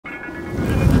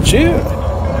Chill.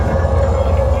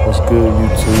 What's good,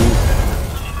 YouTube?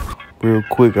 Real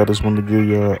quick, I just want to give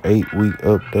y'all an 8-week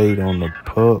update on the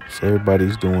pups.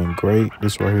 Everybody's doing great.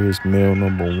 This right here is male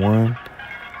number 1,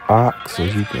 Ox.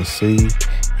 As you can see,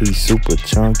 he's super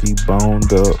chunky,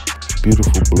 boned up,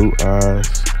 beautiful blue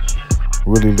eyes.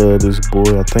 Really love this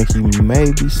boy. I think he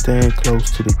may be staying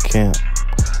close to the camp.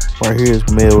 Right here is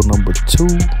male number 2,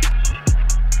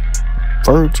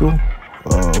 Virgil,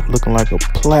 looking like a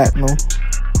platinum.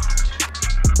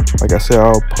 Like I said,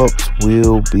 all pups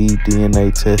will be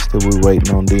DNA tested. We're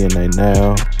waiting on DNA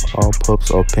now. All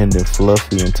pups are pending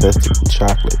fluffy and testicle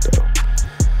chocolate though.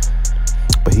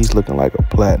 But he's looking like a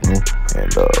platinum.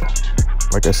 And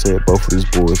like I said, both of these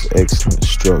boys, excellent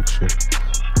structure.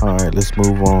 Alright, let's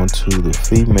move on to the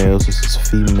females. This is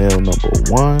female number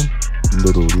 1,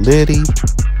 little Liddy.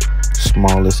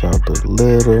 Smallest out the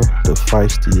litter, the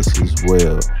feistiest as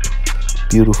well.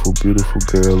 Beautiful, beautiful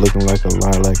girl, looking like a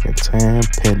lilac and tan,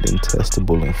 pending,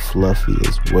 testable, and fluffy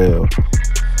as well.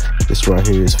 This right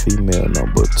here is female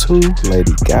number 2,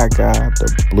 Lady Gaga, the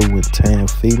blue and tan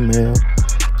female.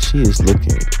 She is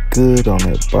looking good on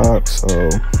that box.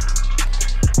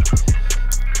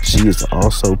 She is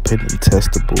also pending,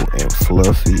 testable, and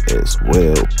fluffy as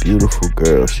well. Beautiful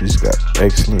girl. She's got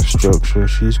excellent structure.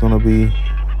 She's gonna be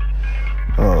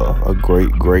a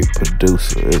great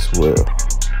producer as well.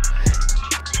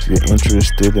 If you're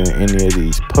interested in any of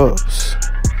these pups,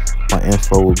 my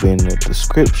info will be in the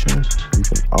description. You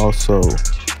can also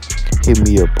hit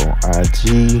me up on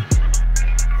IG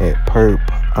at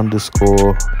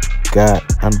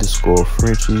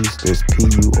perp_got_Frenchies. That's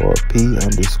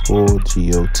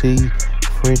PURP_GOT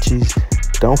Frenchies.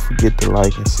 Don't forget to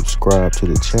like and subscribe to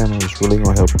the channel. It's really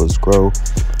gonna help us grow.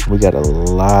 We got a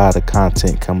lot of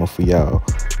content coming for y'all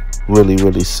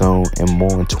really soon, and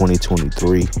more in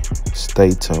 2023.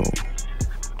 Stay tuned.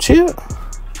 Chill.